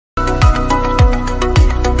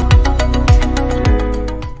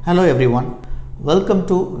Hello everyone, welcome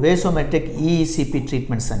to Vaso-Meditech EECP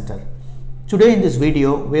Treatment Center. Today in this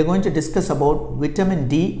video, we are going to discuss about vitamin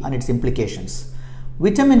D and its implications.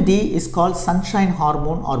 Vitamin D is called sunshine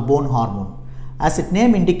hormone or bone hormone. As its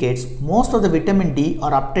name indicates, most of the vitamin D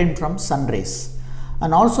are obtained from sun rays.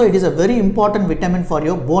 And also it is a very important vitamin for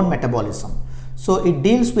your bone metabolism. So it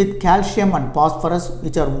deals with calcium and phosphorus,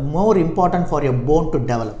 which are more important for your bone to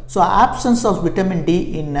develop. So absence of vitamin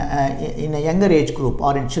D in a younger age group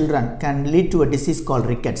or in children can lead to a disease called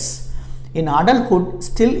rickets. In adulthood,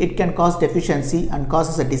 still it can cause deficiency and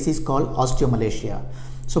causes a disease called osteomalacia.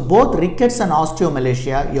 So both rickets and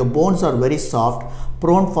osteomalacia, your bones are very soft,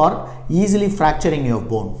 prone for easily fracturing your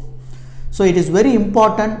bone. So it is very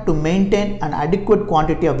important to maintain an adequate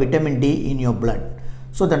quantity of vitamin D in your blood.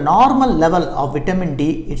 So the normal level of vitamin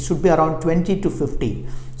D, it should be around 20 to 50.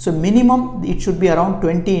 So minimum it should be around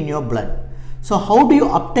 20 in your blood. So how do you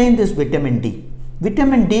obtain this vitamin D?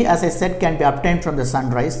 Vitamin D, as I said, can be obtained from the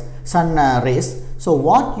sun rays. So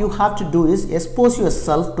what you have to do is expose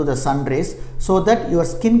yourself to the sun rays so that your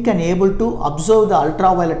skin can able to absorb the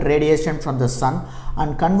ultraviolet radiation from the sun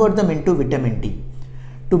and convert them into vitamin D.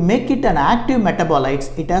 To make it an active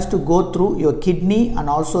metabolite, it has to go through your kidney and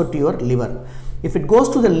also to your liver. If it goes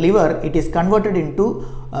to the liver, it is converted into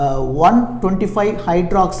 125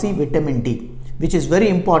 hydroxy vitamin D, which is very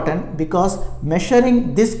important because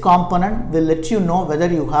measuring this component will let you know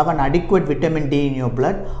whether you have an adequate vitamin D in your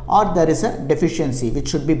blood or there is a deficiency, which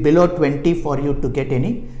should be below 20 for you to get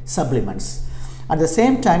any supplements. At the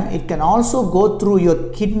same time, it can also go through your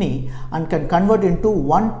kidney and can convert into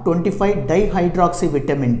 125 dihydroxy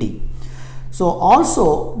vitamin D. So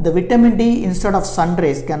also the vitamin D instead of sun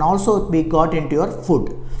rays can also be got into your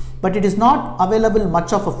food, but it is not available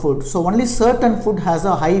much of a food. So only certain food has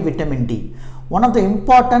a high vitamin D. One of the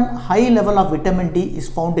important high level of vitamin D is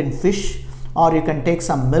found in fish, or you can take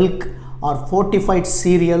some milk or fortified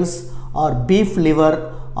cereals or beef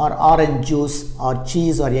liver or orange juice or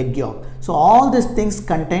cheese or egg yolk. So all these things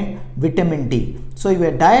contain vitamin D. So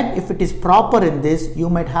your diet, if it is proper in this, you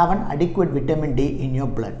might have an adequate vitamin D in your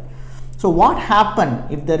blood. So what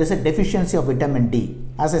happens if there is a deficiency of vitamin D?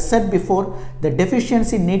 As I said before, the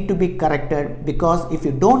deficiency need to be corrected, because if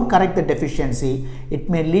you don't correct the deficiency,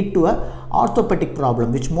 it may lead to a orthopedic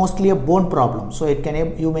problem, which mostly a bone problem. So it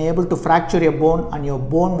can, you may able to fracture your bone and your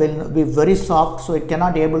bone will be very soft, so it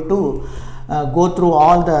cannot able to go through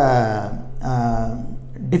all the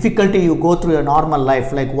difficulty you go through your normal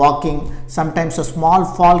life, like walking. Sometimes a small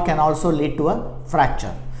fall can also lead to a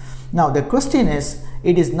fracture. Now the question is,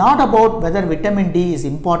 it is not about whether vitamin D is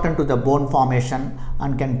important to the bone formation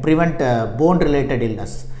and can prevent bone related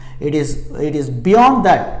illness. It is beyond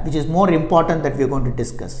that, which is more important, that we are going to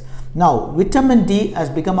discuss. Now vitamin D has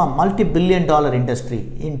become a multi-billion-dollar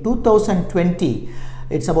industry. In 2020,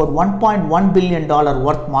 it's about $1.1 billion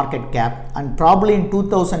worth market cap, and probably in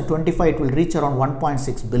 2025 it will reach around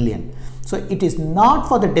 1.6 billion. So it is not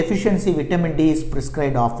for the deficiency vitamin D is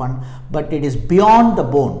prescribed often, but it is beyond the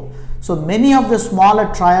bone. So many of the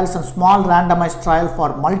smaller trials and small randomized trials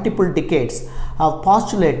for multiple decades have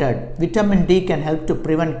postulated vitamin D can help to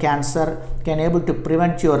prevent cancer, can able to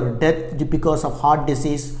prevent your death because of heart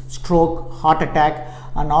disease, stroke, heart attack,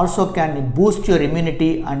 and also can boost your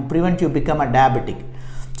immunity and prevent you become a diabetic.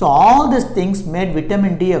 So all these things made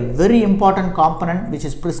vitamin D a very important component, which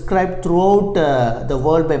is prescribed throughout the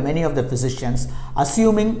world by many of the physicians,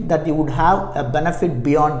 assuming that you would have a benefit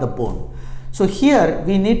beyond the bone. So here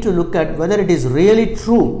we need to look at whether it is really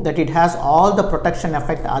true that it has all the protection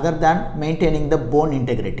effect other than maintaining the bone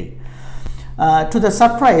integrity. To the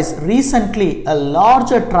surprise, recently a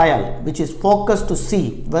larger trial which is focused to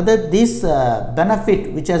see whether this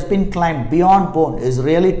benefit which has been claimed beyond bone is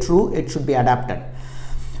really true, it should be adapted.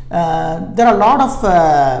 There are a lot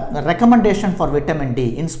of recommendation for vitamin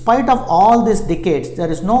D. In spite of all these decades,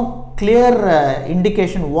 there is no clear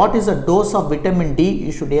indication what is a dose of vitamin D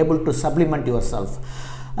you should be able to supplement yourself.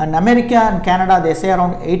 In America and Canada, they say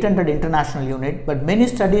around 800 international unit, but many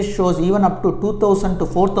studies shows even up to 2000 to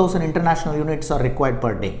 4000 international units are required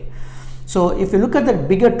per day. So if you look at the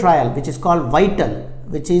bigger trial, which is called VITAL,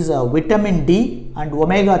 which is vitamin D and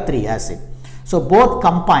omega-3 acid. So both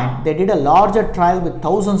combined, they did a larger trial with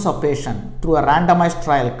thousands of patients through a randomized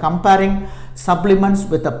trial comparing supplements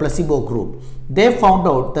with a placebo group. They found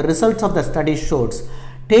out the results of the study shows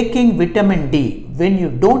taking vitamin D when you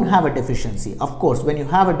don't have a deficiency. Of course, when you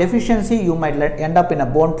have a deficiency, you might end up in a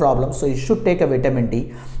bone problem, so you should take a vitamin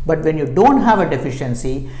D. But when you don't have a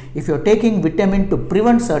deficiency, if you're taking vitamin to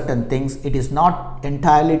prevent certain things, it is not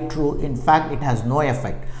entirely true. In fact, it has no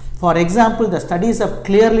effect. For example, the studies have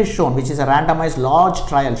clearly shown, which is a randomized large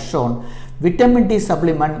trial shown, vitamin D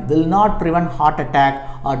supplement will not prevent heart attack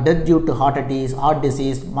or death due to heart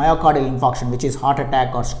disease, myocardial infarction, which is heart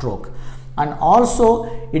attack or stroke. And also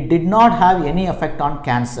it did not have any effect on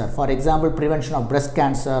cancer, for example prevention of breast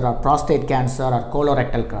cancer or prostate cancer or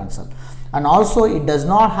colorectal cancer. And also it does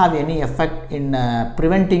not have any effect in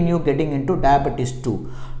preventing you getting into diabetes 2,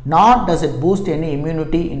 nor does it boost any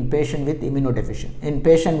immunity in patient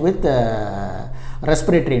with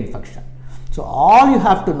respiratory infection. So all you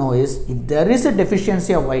have to know is, if there is a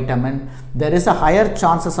deficiency of vitamin, there is a higher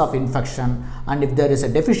chances of infection, and if there is a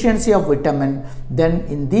deficiency of vitamin, then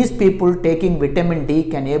in these people taking vitamin D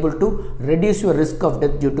can able to reduce your risk of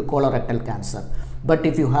death due to colorectal cancer. But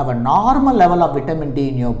if you have a normal level of vitamin D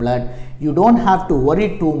in your blood, you don't have to worry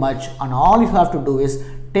too much, and all you have to do is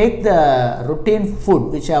take the routine food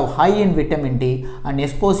which have high in vitamin D and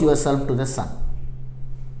expose yourself to the sun.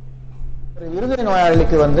 இருதய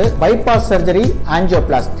நோயாளிகளுக்கு வந்து bypass surgery,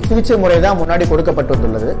 angioplasty சிகிச்சை முறை தான் முன்னாடி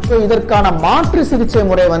கொடுக்கப்பட்டுள்ளது. இதற்கான மாற்று சிகிச்சை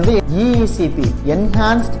முறை வந்து EECP,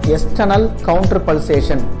 Enhanced External Counter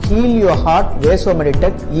Pulsation, Heal Your Heart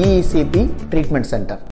Vaso-Meditech EECP Treatment Center.